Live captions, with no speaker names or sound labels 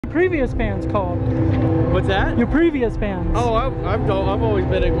Previous band's called? What's that? Your previous bands. Oh, I've always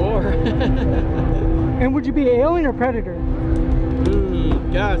been a Gwar. And would you be alien or predator?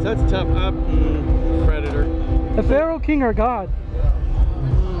 Gosh, that's tough. Predator. A pharaoh, king, or god?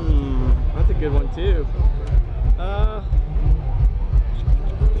 That's a good one too.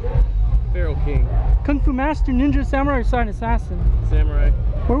 Pharaoh king. Kung Fu master, ninja, samurai, or silent assassin? Samurai.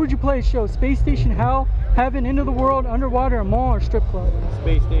 Where would you play a show? Space station, hell, heaven, into the world, underwater, a mall, or strip club?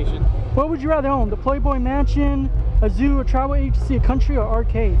 Space station. What would you rather own? The Playboy Mansion, a zoo, a travel agency, a country, or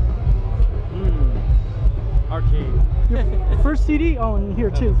arcade? Arcade. Your first CD? Oh, and here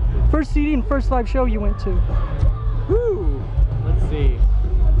too. First CD and first live show you went to? Woo! Let's see.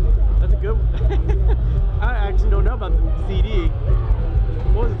 That's a good one. I actually don't know about the CD.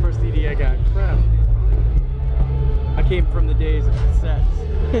 What was the first CD I got? Crap. I came from the days of cassettes.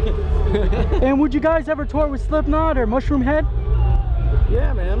 And would you guys ever tour with Slipknot or Mushroom Head?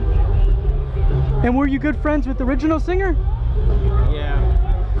 Yeah, man. And were you good friends with the original singer? Yeah.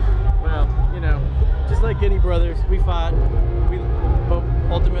 Well, you know, just like any brothers, we fought. But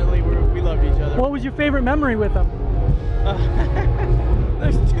ultimately, we loved each other. What was your favorite memory with him?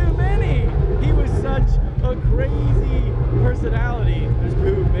 There's too many. He was such a crazy personality. There's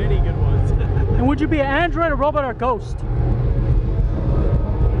too many good ones. And would you be an android, a robot, or a ghost?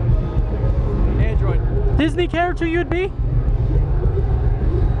 Android. Disney character you'd be?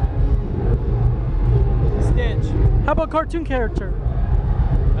 Stitch. How about cartoon character?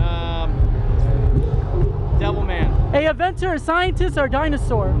 Devilman. A inventor, a scientist, or a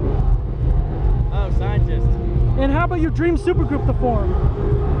dinosaur? Oh, scientist. And how about your dream supergroup to form?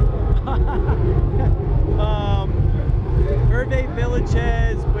 Hervé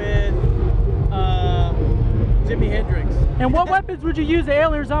Villachez with Jimi Hendrix. And what weapons would you use in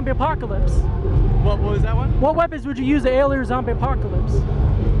alien or zombie apocalypse? What was that one? What weapons would you use in alien or zombie apocalypse?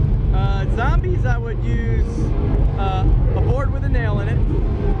 Zombies, I would use a board with a nail in it.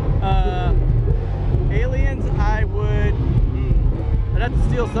 Aliens, I'd have to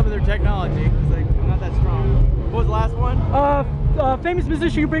steal some of their technology because they're not that strong. What was the last one? Famous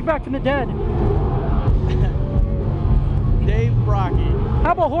musician you bring back from the dead. Dave Brocky.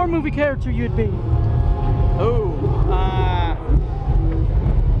 How about horror movie character you'd be? Oh,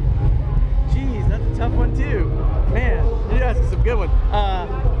 geez, that's a tough one too. Man, you're asking some good ones.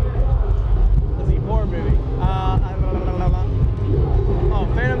 Let's see, horror movie. Oh,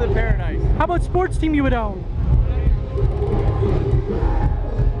 Phantom of the Paradise. How about sports team you would own?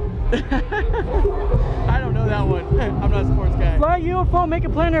 I don't know that one. I'm not a sports guy. Fly UFO, make a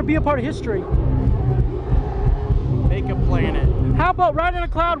planet, or be a part of history? Make a planet. How about ride on a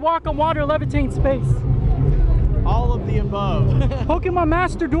cloud, walk on water, levitate in space? All of the above. Pokemon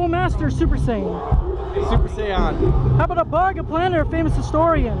Master, Dual Master, or Super Saiyan? Super Saiyan. How about a bug, a planet, or a famous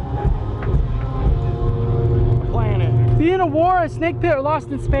historian? A planet. Be in a war, a snake pit, or lost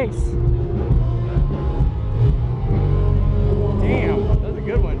in space? Damn, that's a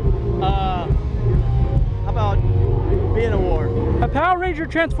good one. How about be in a war? A Power Ranger,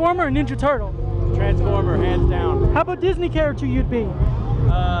 Transformer, or Ninja Turtle? Transformer, hands down. How about Disney character you'd be?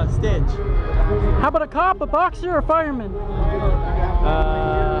 Stitch. How about a cop, a boxer, or a fireman?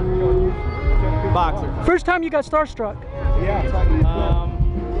 Boxer. First time you got starstruck?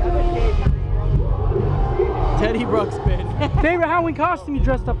 Teddy Ruxpin. Favorite Halloween costume you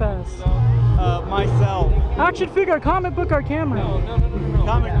dressed up as? Myself. Action figure, comic book, or camera?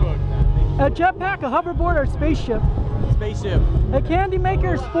 Comic book. A jetpack, a hoverboard, or a spaceship? Spaceship. A candy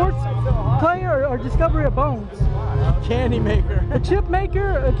maker, sports player, or discovery of bones? Candy maker. A chip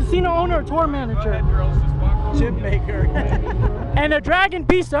maker, a casino owner, or tour manager? Chip maker. And a dragon,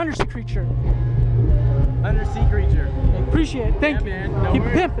 beast, or undersea creature? Undersea creature. Appreciate it. Thank you. Man, no Keep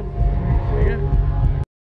worries. pimping.